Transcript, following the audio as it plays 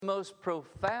Most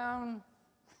profound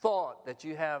thought that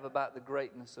you have about the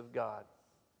greatness of God?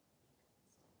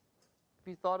 Have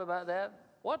you thought about that?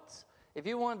 If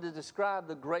you wanted to describe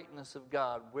the greatness of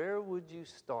God, where would you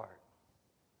start?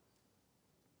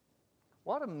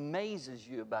 What amazes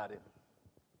you about Him?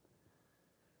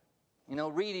 You know,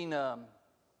 reading an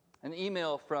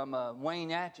email from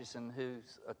Wayne Atchison,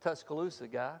 who's a Tuscaloosa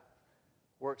guy,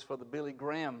 works for the Billy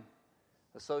Graham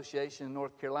Association in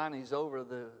North Carolina. He's over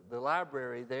the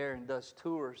library there and does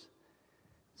tours.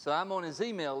 So I'm on his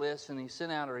email list, and he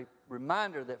sent out a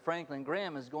reminder that Franklin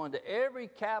Graham is going to every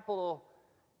capital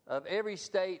of every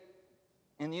state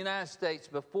in the United States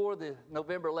before the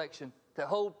November election to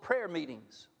hold prayer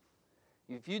meetings.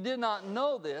 If you did not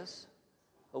know this,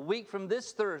 a week from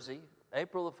this Thursday,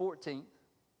 April the 14th,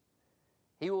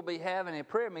 he will be having a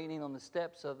prayer meeting on the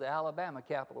steps of the Alabama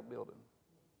Capitol building.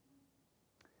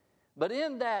 But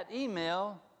in that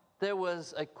email, there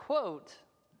was a quote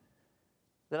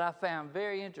that I found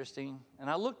very interesting. And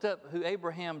I looked up who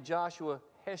Abraham Joshua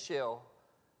Heschel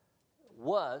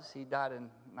was. He died in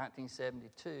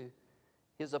 1972.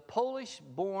 He's a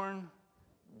Polish-born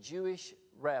Jewish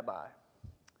rabbi.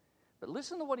 But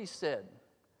listen to what he said.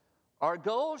 Our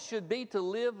goal should be to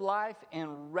live life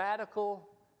in radical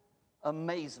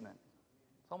amazement.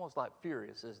 It's almost like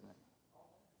furious, isn't it?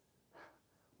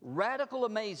 Radical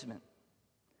amazement.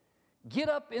 Get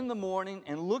up in the morning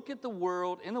and look at the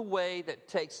world in a way that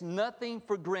takes nothing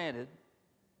for granted.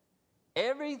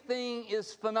 Everything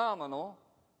is phenomenal.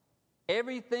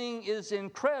 Everything is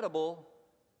incredible.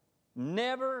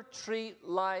 Never treat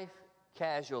life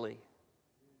casually.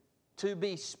 To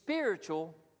be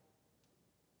spiritual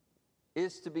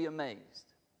is to be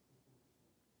amazed.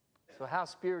 So how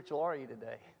spiritual are you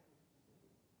today?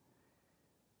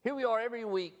 Here we are every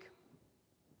week.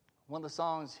 One of the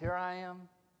songs, Here I Am,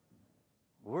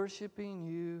 worshiping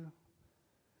you.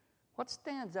 What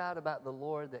stands out about the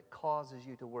Lord that causes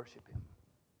you to worship Him?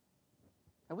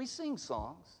 And we sing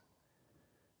songs.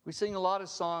 We sing a lot of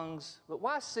songs, but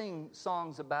why sing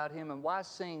songs about Him and why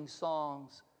sing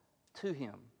songs to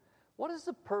Him? What is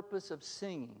the purpose of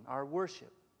singing our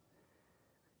worship?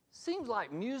 Seems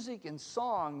like music and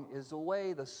song is the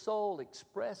way the soul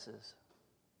expresses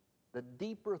the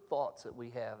deeper thoughts that we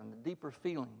have and the deeper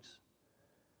feelings.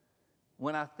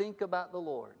 When I think about the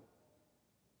Lord,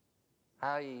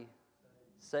 how He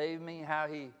saved me, how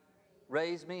He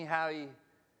raised me, how He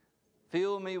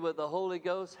filled me with the Holy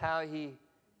Ghost, how He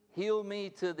healed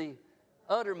me to the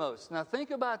uttermost. Now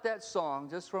think about that song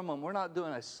just for a moment. We're not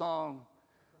doing a song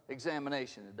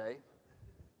examination today.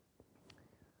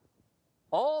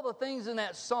 All the things in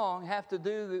that song have to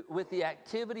do with the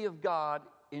activity of God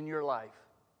in your life.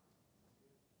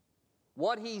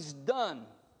 What He's done.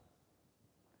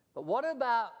 But what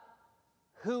about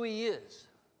who He is?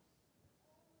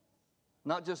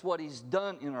 Not just what He's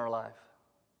done in our life.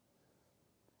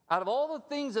 Out of all the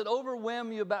things that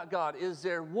overwhelm you about God, is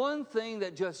there one thing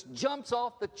that just jumps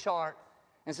off the chart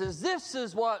and says, this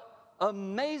is what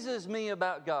amazes me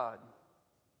about God?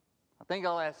 I think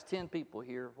I'll ask 10 people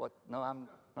here. No, I'm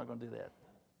not going to do that.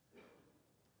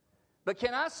 But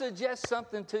can I suggest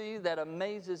something to you that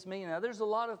amazes me? Now, there's a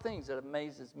lot of things that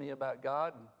amazes me about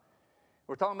God.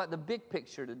 We're talking about the big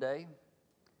picture today.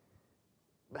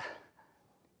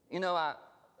 You know,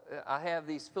 I have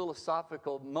these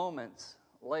philosophical moments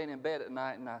laying in bed at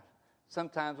night, and I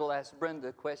sometimes will ask Brenda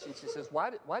a question. She says, why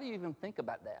do you even think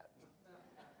about that?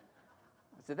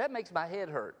 I said, that makes my head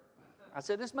hurt. I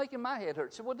said, it's making my head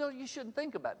hurt. She said, well, no, you shouldn't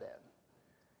think about that.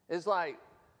 It's like,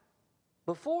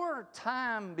 before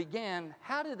time began,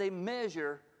 how did they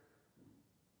measure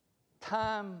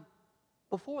time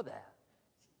before that?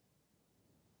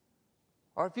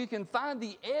 Or if you can find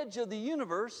the edge of the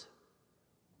universe,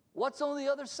 what's on the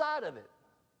other side of it?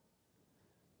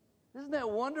 Isn't that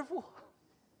wonderful?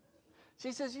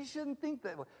 She says, you shouldn't think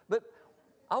that way. But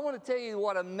I want to tell you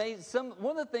what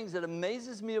one of the things that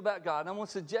amazes me about God, and I want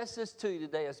to suggest this to you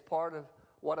today as part of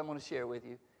what I'm going to share with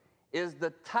you, is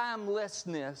the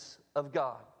timelessness of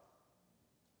God.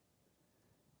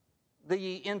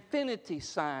 The infinity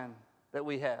sign that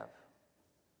we have.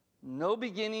 No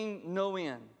beginning, no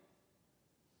end.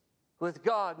 With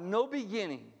God, no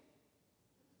beginning,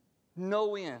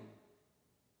 no end.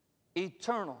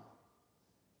 Eternal,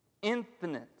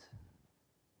 infinite.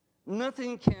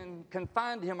 Nothing can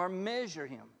confine Him or measure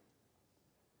Him.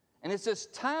 And it's this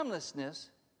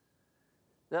timelessness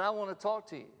that I want to talk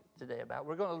to you today about.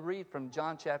 We're going to read from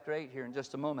John chapter 8 here in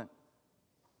just a moment.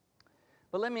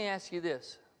 But let me ask you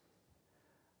this.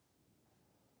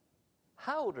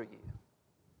 How old are you?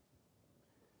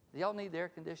 Do y'all need the air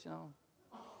conditioning on?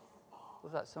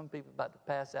 Looks like some people about to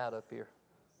pass out up here.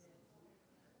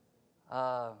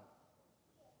 I'll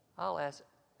ask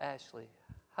Ashley,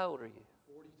 how old are you?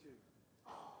 42.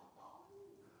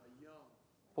 A young.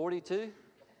 42?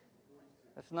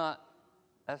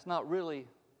 That's not really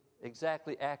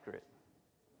exactly accurate.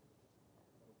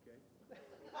 Okay.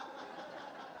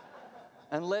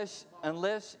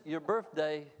 Unless your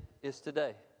birthday is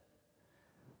today.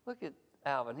 Look at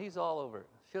Alvin. He's all over it.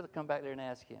 Should have come back there and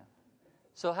asked him.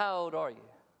 So how old are you?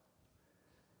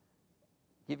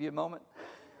 Give you a moment.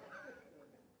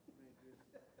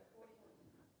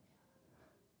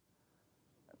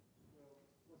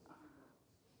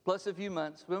 Plus a few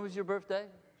months. When was your birthday?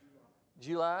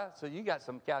 July. So you got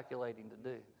some calculating to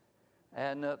do.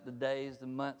 Adding up the days, the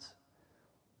months.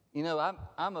 You know,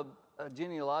 I'm a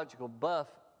genealogical buff,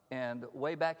 and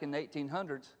way back in the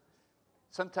 1800s,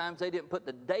 sometimes they didn't put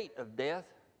the date of death.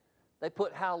 They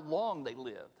put how long they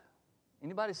lived.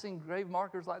 Anybody seen grave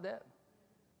markers like that?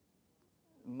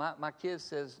 My kid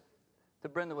says to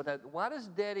Brenda with that, why does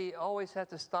Daddy always have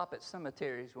to stop at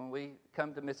cemeteries when we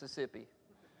come to Mississippi?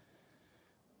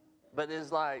 But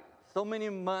it's like so many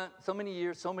months, so many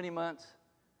years, so many months,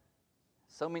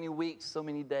 so many weeks, so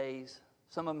many days.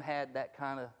 Some of them had that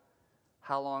kind of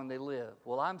how long they live.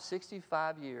 Well, I'm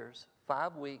 65 years,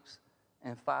 5 weeks,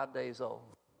 and 5 days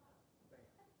old.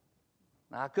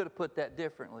 Now, I could have put that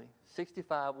differently.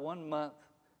 65, 1 month,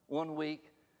 1 week,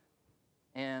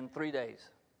 and 3 days.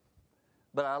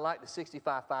 But I like the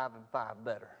 65, 5, and 5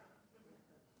 better.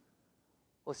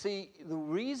 Well, see, the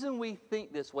reason we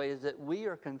think this way is that we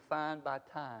are confined by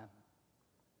time.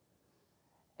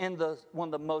 And one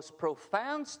of the most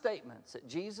profound statements that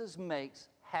Jesus makes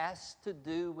has to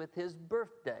do with his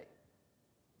birthday.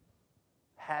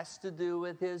 Has to do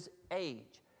with his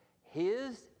age.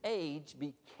 His age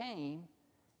became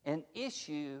an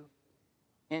issue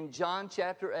in John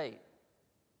chapter 8.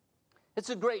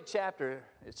 It's a great chapter.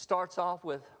 It starts off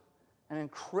with an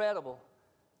incredible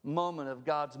moment of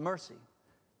God's mercy.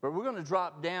 But we're going to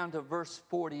drop down to verse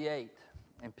 48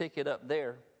 and pick it up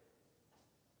there.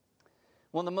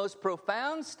 One of the most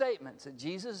profound statements that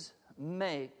Jesus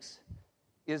makes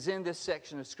is in this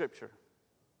section of Scripture,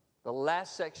 the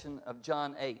last section of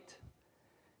John 8.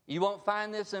 You won't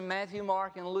find this in Matthew,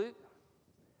 Mark, and Luke.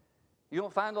 You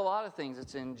won't find a lot of things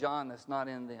that's in John that's not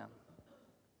in them.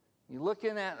 You're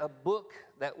looking at a book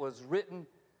that was written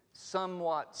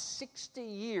somewhat 60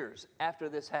 years after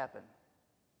this happened.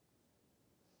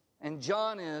 And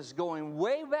John is going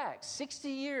way back, 60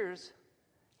 years.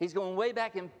 He's going way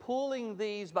back and pulling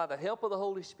these, by the help of the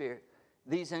Holy Spirit,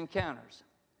 these encounters.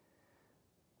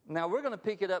 Now, we're going to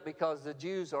pick it up because the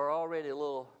Jews are already a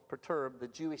little perturbed, the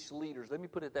Jewish leaders. Let me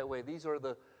put it that way. These are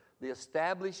the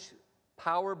established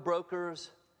power brokers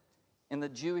in the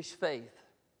Jewish faith.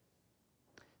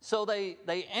 So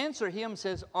they answer him and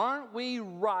says, aren't we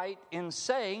right in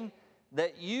saying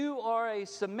that you are a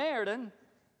Samaritan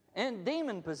and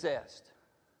demon-possessed?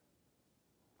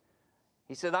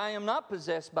 He said, I am not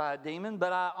possessed by a demon,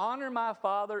 but I honor my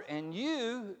Father, and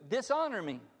you dishonor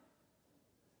me.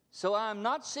 So I am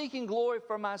not seeking glory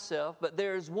for myself, but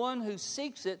there is one who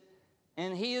seeks it,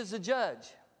 and he is the judge.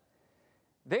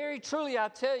 Very truly I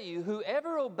tell you,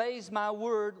 whoever obeys my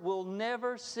word will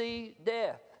never see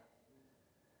death.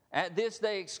 At this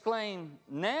they exclaim,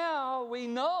 now we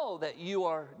know that you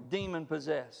are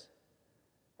demon-possessed.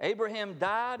 Abraham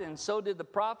died, and so did the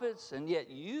prophets, and yet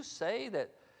you say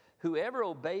that whoever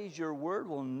obeys your word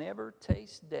will never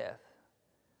taste death.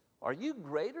 Are you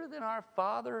greater than our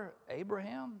father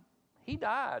Abraham? He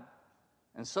died,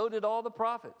 and so did all the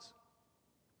prophets.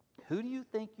 Who do you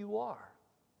think you are?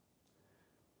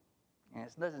 And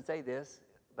it doesn't say this,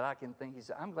 but I can think, he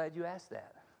said, I'm glad you asked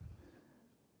that.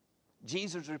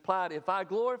 Jesus replied, if I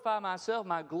glorify myself,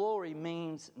 my glory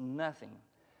means nothing.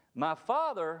 My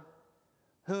Father,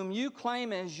 whom you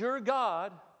claim as your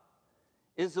God,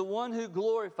 is the one who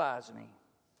glorifies me.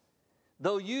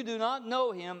 Though you do not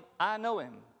know him, I know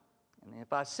him. And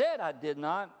if I said I did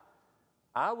not,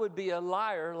 I would be a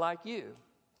liar like you.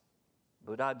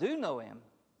 But I do know him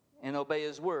and obey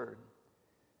his word.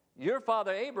 Your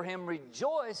father Abraham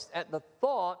rejoiced at the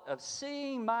thought of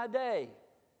seeing my day.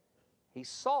 He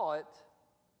saw it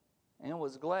and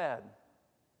was glad.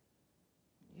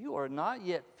 You are not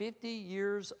yet 50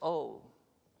 years old.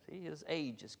 See, his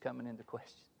age is coming into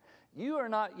question. You are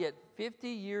not yet 50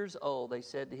 years old, they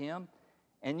said to him,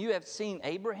 and you have seen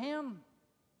Abraham?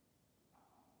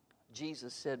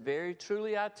 Jesus said, very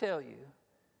truly I tell you,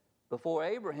 before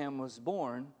Abraham was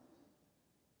born,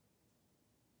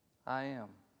 I am.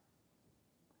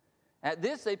 At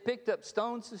this they picked up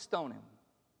stones to stone him.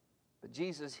 But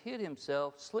Jesus hid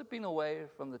himself, slipping away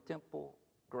from the temple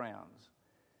grounds.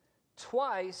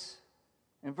 Twice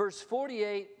In verse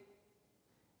 48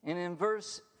 and in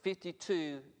verse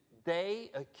 52,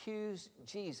 they accuse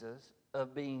Jesus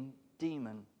of being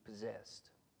demon-possessed.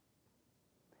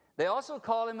 They also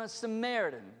call him a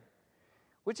Samaritan,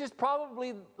 which is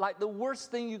probably like the worst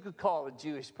thing you could call a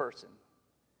Jewish person,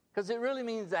 because it really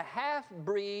means a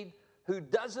half-breed who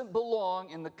doesn't belong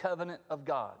in the covenant of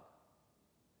God.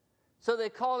 So they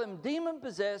call him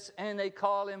demon-possessed, and they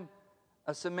call him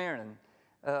a Samaritan.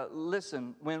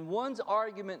 Listen, when one's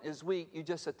argument is weak, you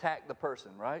just attack the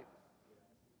person, right?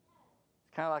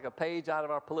 It's kind of like a page out of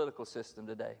our political system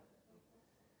today.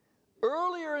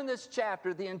 Earlier in this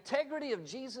chapter, the integrity of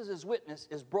Jesus' witness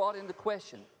is brought into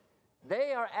question.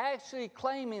 They are actually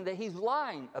claiming that he's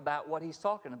lying about what he's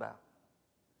talking about.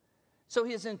 So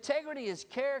his integrity, his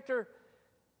character,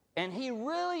 and he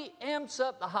really amps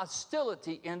up the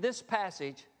hostility in this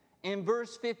passage in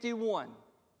verse 51.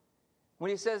 When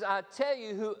he says, I tell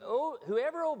you,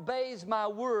 whoever obeys my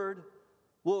word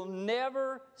will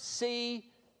never see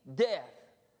death.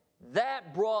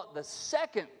 That brought the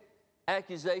second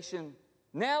accusation.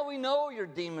 Now we know you're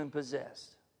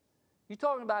demon-possessed. You're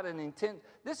talking about an intent.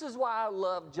 This is why I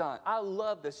love John. I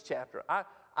love this chapter.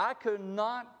 I could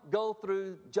not go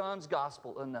through John's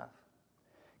gospel enough,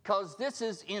 because this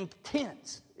is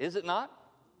intense, is it not?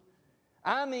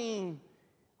 I mean,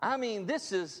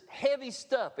 this is heavy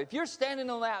stuff. If you're standing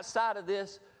on the outside of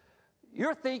this,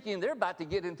 you're thinking they're about to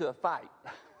get into a fight.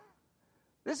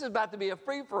 This is about to be a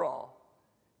free-for-all,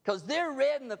 because they're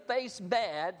red in the face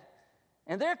bad,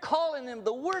 and they're calling him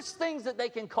the worst things that they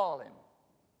can call him.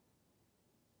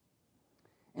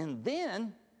 And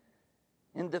then,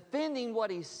 in defending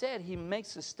what he said, he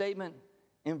makes a statement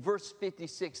in verse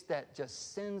 56 that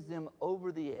just sends them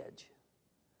over the edge.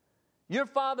 Your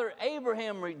father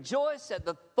Abraham rejoiced at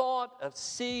the thought of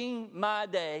seeing my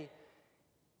day.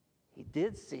 He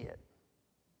did see it.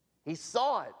 He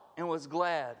saw it and was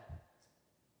glad.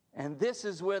 And this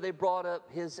is where they brought up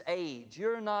his age.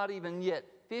 You're not even yet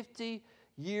 50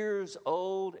 years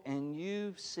old, and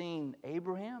you've seen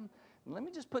Abraham? Let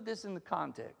me just put this in the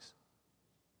context.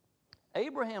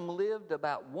 Abraham lived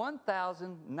about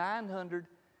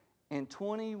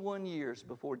 1,921 years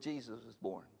before Jesus was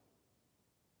born.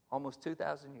 Almost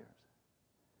 2,000 years.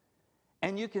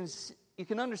 And you can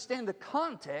understand the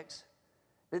context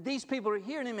that these people are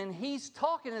hearing him, and he's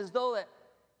talking as though that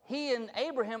he and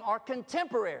Abraham are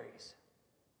contemporaries.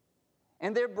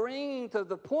 And they're bringing to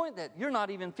the point that you're not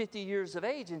even 50 years of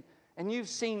age, and you've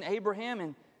seen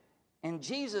Abraham, and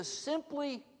Jesus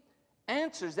simply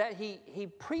answers that. He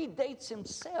predates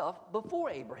himself before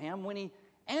Abraham when he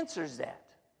answers that.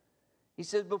 He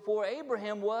says, before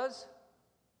Abraham was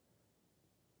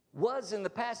in the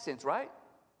past tense, right?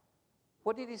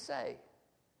 What did he say?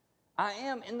 I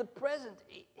am in the present.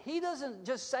 He doesn't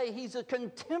just say he's a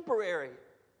contemporary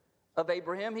of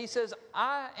Abraham. He says,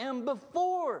 I am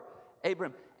before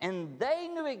Abraham. And they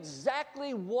knew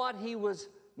exactly what he was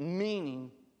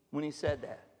meaning when he said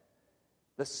that.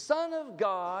 The Son of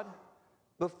God,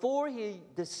 before he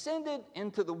descended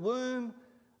into the womb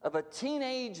of a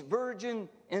teenage virgin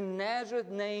in Nazareth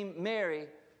named Mary,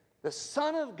 the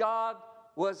Son of God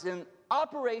was in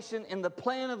operation in the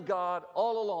plan of God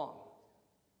all along.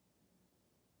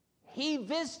 He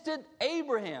visited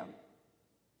Abraham.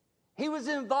 He was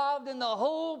involved in the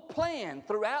whole plan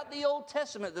throughout the Old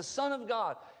Testament. The Son of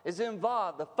God is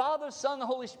involved. The Father, Son, the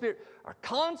Holy Spirit are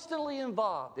constantly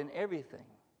involved in everything.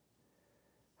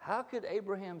 How could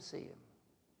Abraham see him?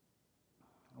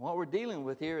 What we're dealing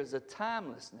with here is the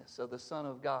timelessness of the Son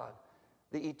of God,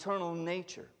 the eternal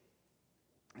nature.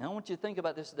 And I want you to think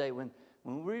about this today. When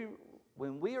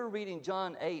we are reading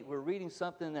John 8, we're reading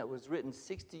something that was written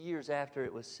 60 years after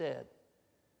it was said.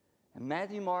 And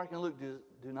Matthew, Mark, and Luke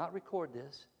do not record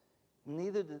this.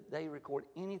 Neither did they record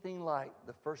anything like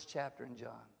the first chapter in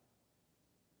John.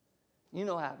 You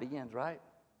know how it begins, right?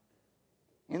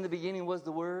 In the beginning was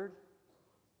the Word,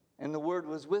 and the Word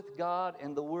was with God,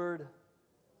 and the Word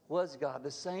was God.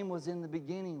 The same was in the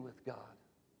beginning with God.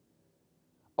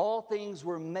 All things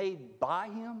were made by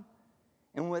Him,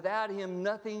 and without Him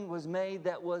nothing was made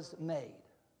that was made.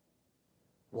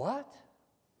 What?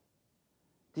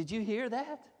 Did you hear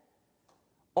that?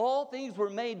 All things were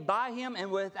made by Him,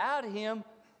 and without Him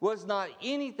was not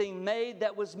anything made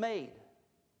that was made.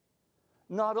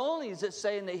 Not only is it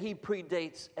saying that He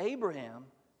predates Abraham,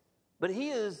 but He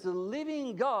is the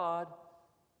living God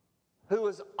who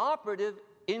is operative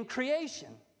in creation.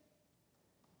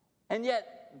 And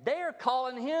yet they're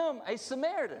calling Him a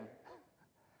Samaritan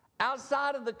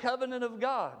outside of the covenant of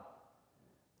God.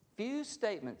 Few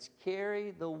statements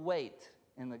carry the weight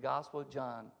in the Gospel of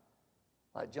John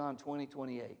like John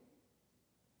 20:28.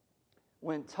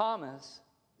 when Thomas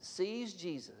sees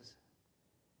Jesus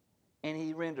and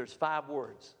he renders 5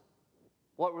 words.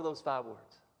 What were those 5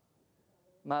 words?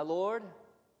 My Lord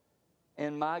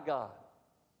and my God.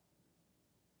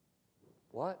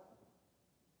 What?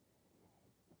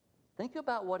 Think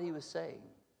about what he was saying.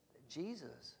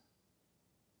 Jesus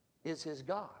is his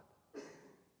God,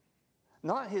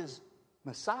 not his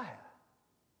Messiah.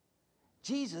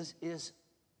 Jesus is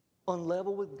on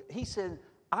level with, he said,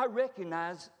 I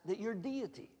recognize that you're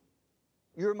deity.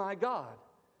 You're my God.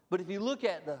 But if you look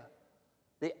at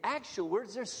the actual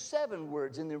words, there's 7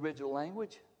 words in the original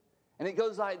language. And it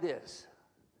goes like this.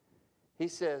 He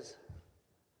says,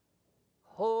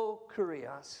 Ho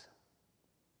Kurios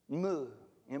Mu,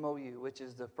 M-O-U, which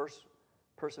is the first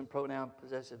person pronoun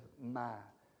possessive, mine.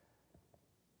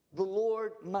 The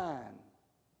Lord mine.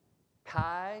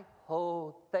 Kai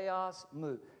Ho Theos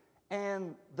Mu.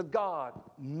 And the God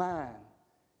mine.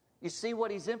 You see what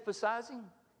he's emphasizing?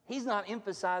 He's not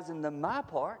emphasizing the my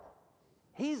part.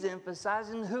 He's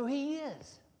emphasizing who he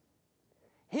is.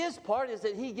 His part is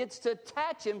that he gets to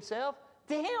attach himself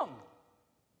to him.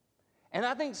 And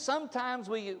I think sometimes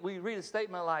we read a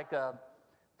statement like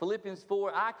Philippians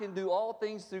 4, I can do all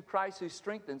things through Christ who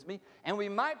strengthens me. And we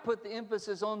might put the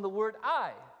emphasis on the word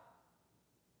I.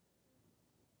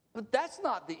 But that's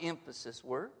not the emphasis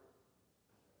word.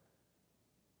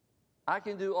 I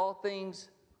can do all things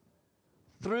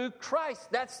through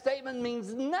Christ. That statement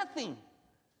means nothing.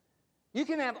 You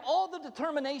can have all the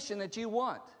determination that you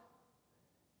want.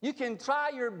 You can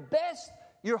try your best,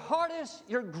 your hardest,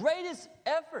 your greatest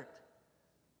effort.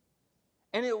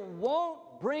 And it won't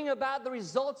bring about the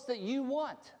results that you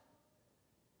want.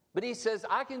 But he says,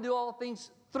 I can do all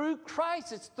things through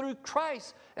Christ. It's through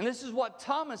Christ. And this is what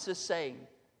Thomas is saying.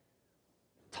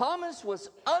 Thomas was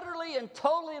utterly and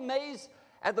totally amazed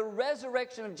at the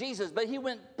resurrection of Jesus. But he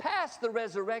went past the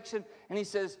resurrection and he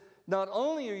says, not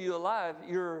only are you alive,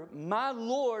 you're my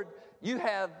Lord. You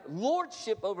have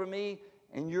lordship over me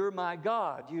and you're my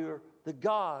God. You're the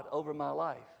God over my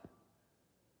life.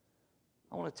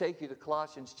 I want to take you to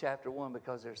Colossians chapter 1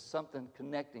 because there's something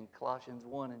connecting Colossians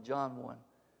 1 and John 1.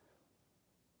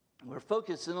 We're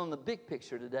focusing on the big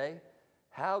picture today.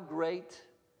 How great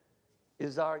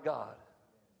is our God?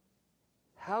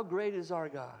 How great is our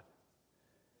God?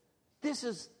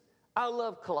 I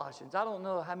love Colossians. I don't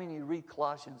know how many read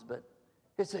Colossians, but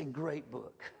it's a great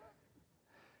book.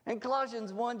 And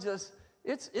Colossians 1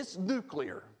 it's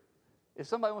nuclear. If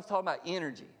somebody wants to talk about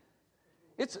energy,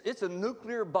 it's a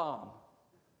nuclear bomb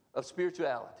of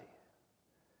spirituality.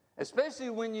 Especially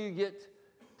when you get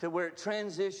to where it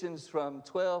transitions from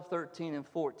 12, 13, and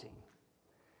 14.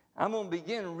 I'm going to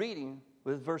begin reading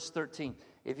with verse 13.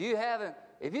 If you haven't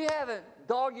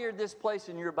dog-eared this place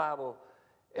in your Bible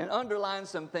and underlined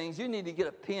some things, you need to get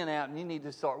a pen out and you need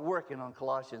to start working on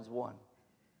Colossians 1.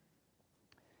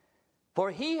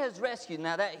 For he has rescued.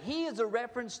 Now that he is a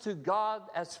reference to God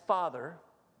as Father.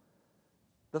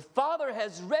 The Father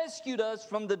has rescued us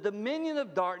from the dominion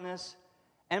of darkness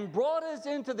and brought us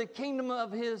into the kingdom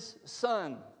of his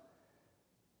Son,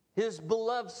 his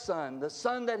beloved Son, the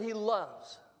Son that he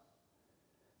loves.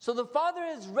 So the Father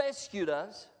has rescued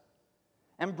us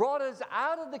and brought us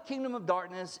out of the kingdom of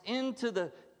darkness into the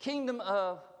kingdom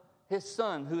of his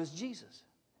Son, who is Jesus,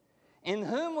 in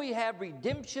whom we have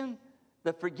redemption,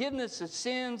 the forgiveness of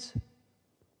sins.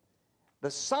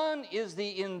 The Son is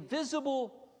the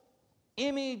invisible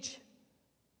image,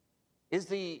 is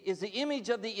the image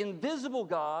of the invisible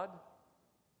God,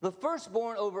 the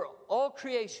firstborn over all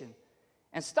creation.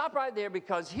 And stop right there,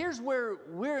 because here's where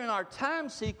we're in our time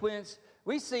sequence.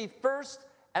 We see first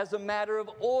as a matter of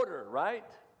order, right?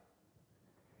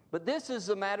 But this is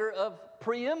a matter of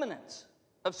preeminence,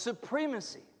 of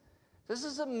supremacy. This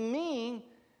doesn't mean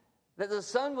that the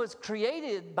Son was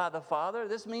created by the Father.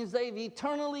 This means they've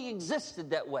eternally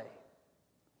existed that way.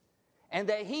 And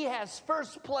that he has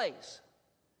first place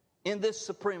in this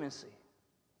supremacy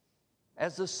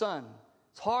as the Son.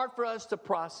 It's hard for us to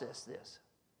process this.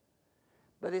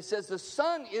 But it says the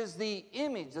Son is the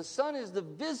image. The Son is the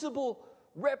visible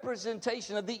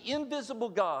representation of the invisible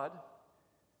God,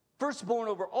 firstborn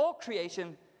over all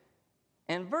creation.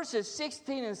 And verses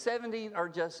 16 and 17 are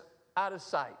just out of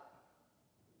sight.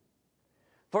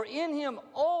 For in him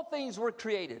all things were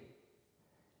created.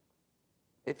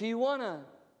 If you want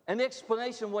an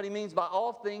explanation of what he means by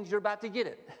all things, you're about to get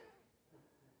it.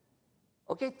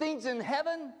 Okay, things in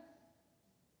heaven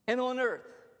and on earth.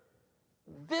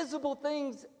 Visible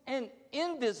things and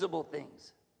invisible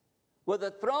things. Whether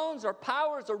thrones or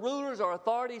powers or rulers or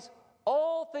authorities,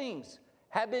 all things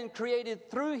have been created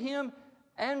through him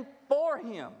and for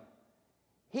him.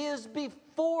 He is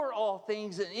before all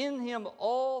things, and in him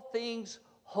all things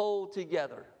hold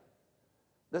together.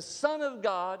 The Son of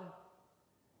God,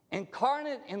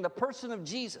 incarnate in the person of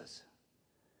Jesus,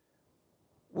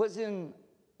 was in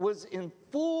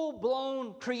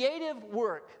full-blown creative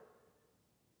work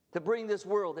to bring this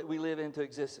world that we live into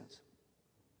existence.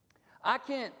 I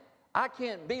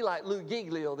can't be like Lou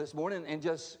Giglio this morning and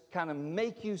just kind of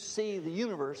make you see the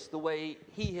universe the way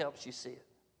he helps you see it.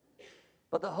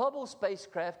 But the Hubble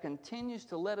spacecraft continues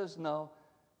to let us know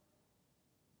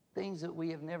things that we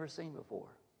have never seen before.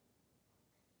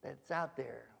 That's out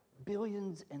there.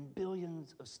 Billions and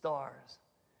billions of stars.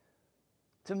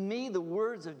 To me, the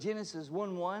words of Genesis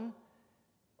 1:1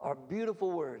 are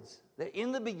beautiful words. That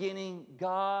in the beginning,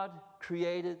 God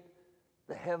created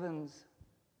the heavens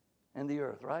and the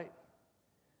earth, right?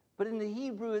 But in the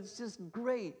Hebrew, it's just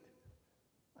great.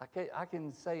 I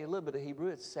can say a little bit of Hebrew.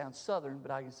 It sounds southern, but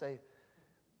I can say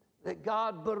that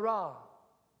God bara,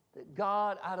 that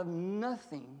God out of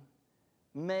nothing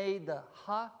made the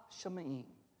ha-shamayim.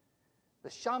 The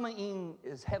shamayim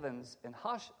is heavens, and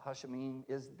ha-shamayim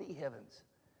is the heavens.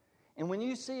 And when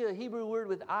you see a Hebrew word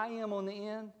with I am on the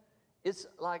end, it's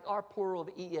like our plural of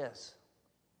es.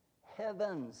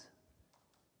 Heavens.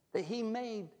 That he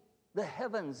made the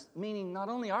heavens, meaning not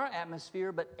only our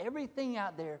atmosphere, but everything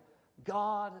out there,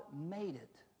 God made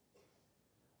it.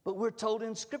 But we're told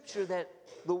in Scripture that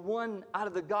the one out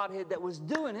of the Godhead that was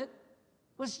doing it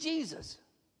was Jesus.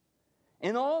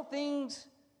 And all things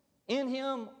in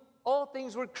him, all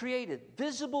things were created.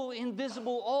 Visible,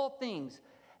 invisible, all things.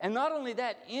 And not only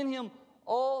that, in him,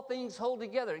 all things hold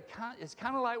together. It's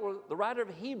kind of like the writer of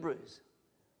Hebrews,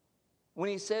 when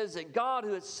he says that God,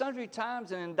 who at sundry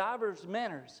times and in divers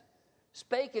manners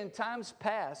spake in times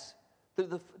past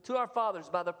to our fathers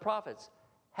by the prophets,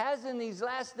 has in these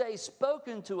last days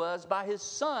spoken to us by his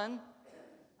Son,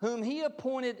 whom he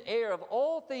appointed heir of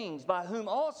all things, by whom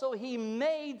also he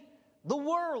made the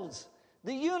worlds,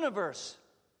 the universe,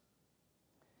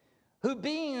 who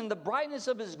being in the brightness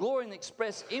of his glory and the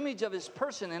express image of his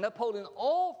person, and upholding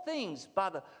all things by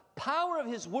the power of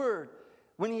his word,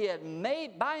 when he had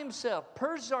made by himself,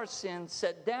 purged our sins,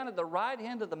 sat down at the right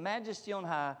hand of the majesty on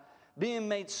high, being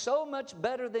made so much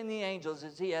better than the angels,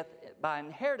 as he hath by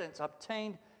inheritance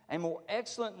obtained a more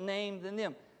excellent name than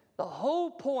them. The whole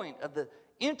point of the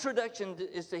introduction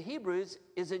to Hebrews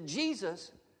is that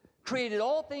Jesus created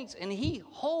all things, and he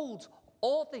holds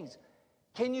all things.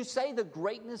 Can you say the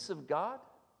greatness of God?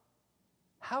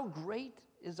 How great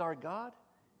is our God?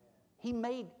 He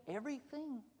made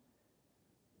everything.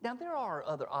 Now, there are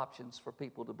other options for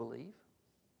people to believe.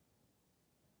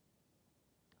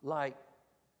 Like,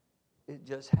 it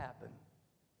just happened.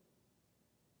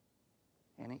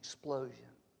 An explosion.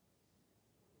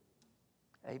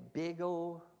 A big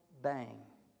old bang.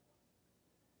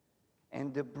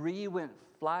 And debris went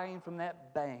flying from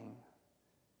that bang.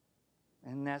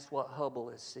 And that's what Hubble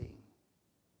is seeing.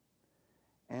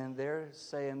 And they're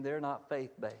saying they're not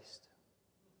faith-based.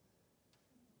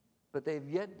 But they've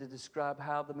yet to describe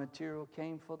how the material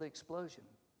came for the explosion.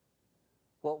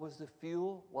 What was the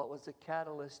fuel? What was the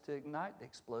catalyst to ignite the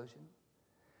explosion?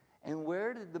 And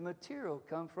where did the material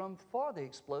come from for the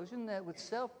explosion that would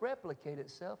self-replicate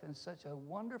itself in such a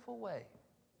wonderful way?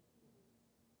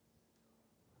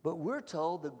 But we're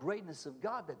told the greatness of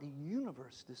God that the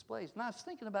universe displays. And I was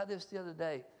thinking about this the other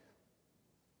day.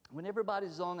 When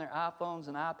everybody's on their iPhones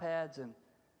and iPads and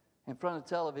in front of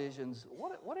televisions,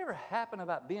 whatever happened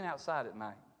about being outside at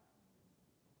night?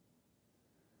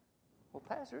 Well,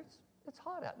 Pastor, it's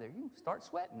hot out there. You can start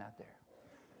sweating out there.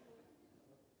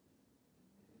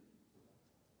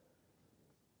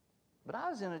 But I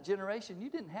was in a generation,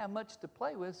 you didn't have much to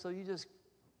play with, so you just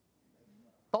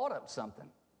thought up something.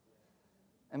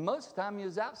 And most of the time you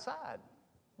was outside.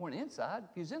 You weren't inside.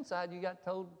 If you was inside, you got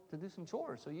told to do some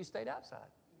chores, so you stayed outside.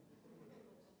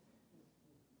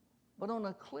 But on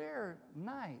a clear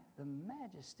night, the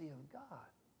majesty of God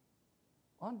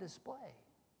on display,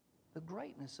 the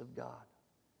greatness of God.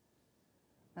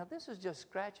 Now, this is just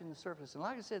scratching the surface. And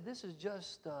like I said, this is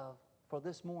just for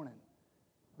this morning,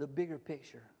 the bigger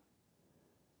picture.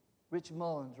 Rich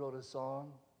Mullins wrote a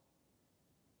song,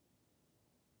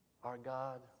 Our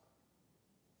God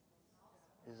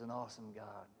is an awesome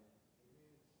God.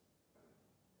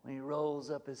 When he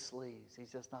rolls up his sleeves,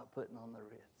 he's just not putting on the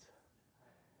Ritz.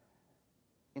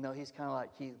 You know, he's kind of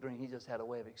like Keith Green. He just had a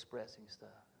way of expressing stuff.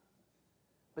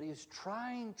 But he was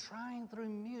trying through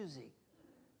music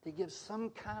to give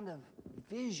some kind of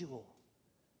visual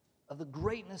of the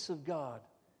greatness of God.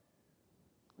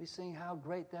 We sing, How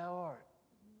Great Thou Art,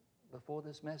 before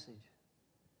this message.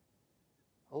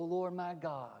 O Lord my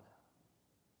God,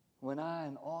 when I,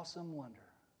 in awesome wonder,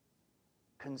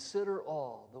 consider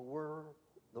all the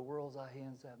worlds thy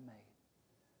hands have made.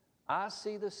 I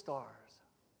see the stars.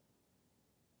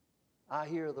 I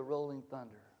hear the rolling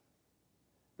thunder.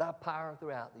 Thy power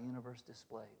throughout the universe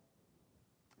displayed.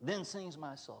 Then sings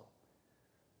my soul.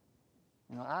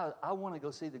 You know, I want to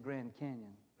go see the Grand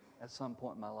Canyon at some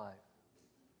point in my life.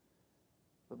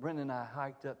 But Brenda and I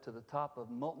hiked up to the top of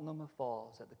Multnomah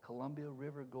Falls at the Columbia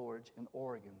River Gorge in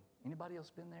Oregon. Anybody else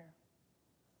been there?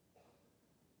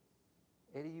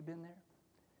 Eddie, you been there?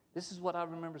 This is what I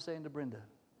remember saying to Brenda.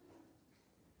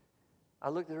 I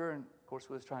looked at her, and of course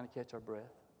we was trying to catch our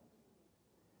breath.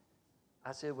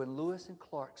 I said, when Lewis and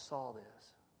Clark saw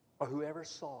this, or whoever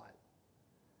saw it,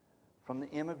 from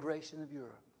the immigration of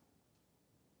Europe,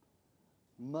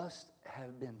 must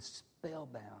have been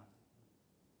spellbound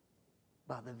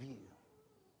by the view,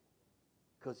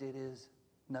 because it is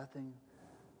nothing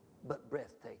but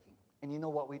breathtaking. And you know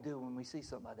what we do when we see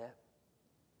something like that?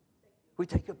 We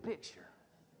take a picture.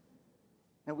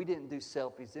 And we didn't do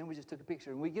selfies then, we just took a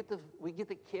picture. And we get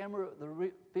the camera,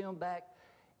 the film back,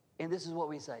 and this is what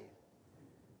we say.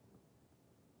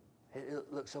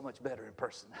 It looks so much better in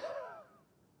person.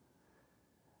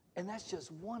 And that's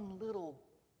just one little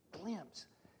glimpse.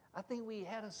 I think we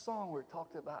had a song where it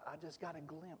talked about, I just got a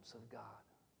glimpse of God.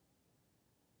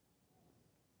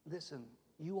 Listen,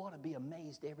 you ought to be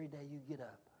amazed every day you get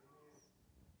up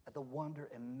at the wonder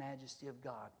and majesty of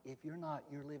God. If you're not,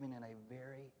 you're living in a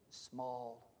very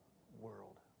small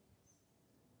world.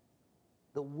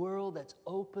 The world that's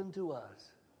open to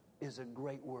us is a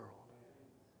great world.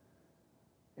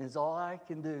 And it's all I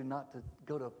can do not to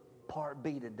go to part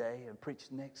B today and preach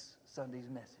next Sunday's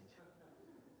message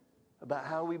about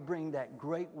how we bring that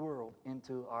great world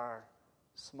into our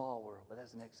small world. But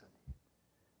that's next Sunday.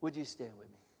 Would you stand with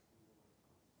me?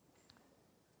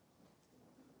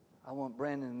 I want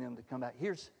Brandon and them to come back.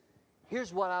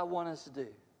 Here's what I want us to do.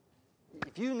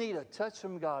 If you need a touch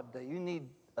from God today, you need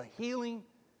a healing,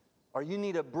 or you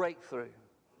need a breakthrough,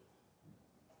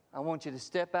 I want you to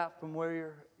step out from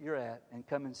where you're at and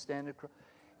come and stand across.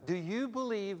 Do you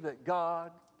believe that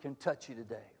God can touch you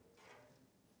today?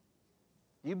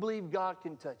 Do you believe God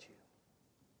can touch you?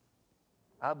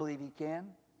 I believe He can,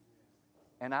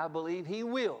 and I believe He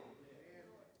will,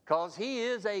 because He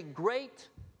is a great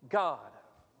God.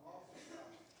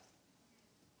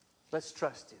 Let's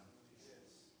trust Him.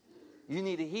 You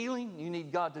need a healing. You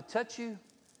need God to touch you.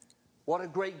 What a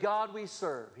great God we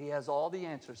serve. He has all the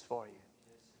answers for you.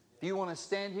 If you want to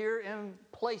stand here in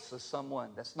place of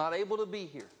someone that's not able to be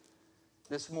here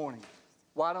this morning,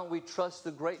 why don't we trust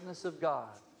the greatness of God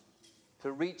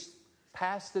to reach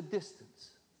past the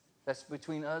distance that's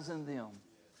between us and them?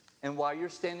 And while you're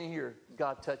standing here,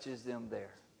 God touches them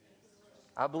there.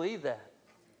 I believe that.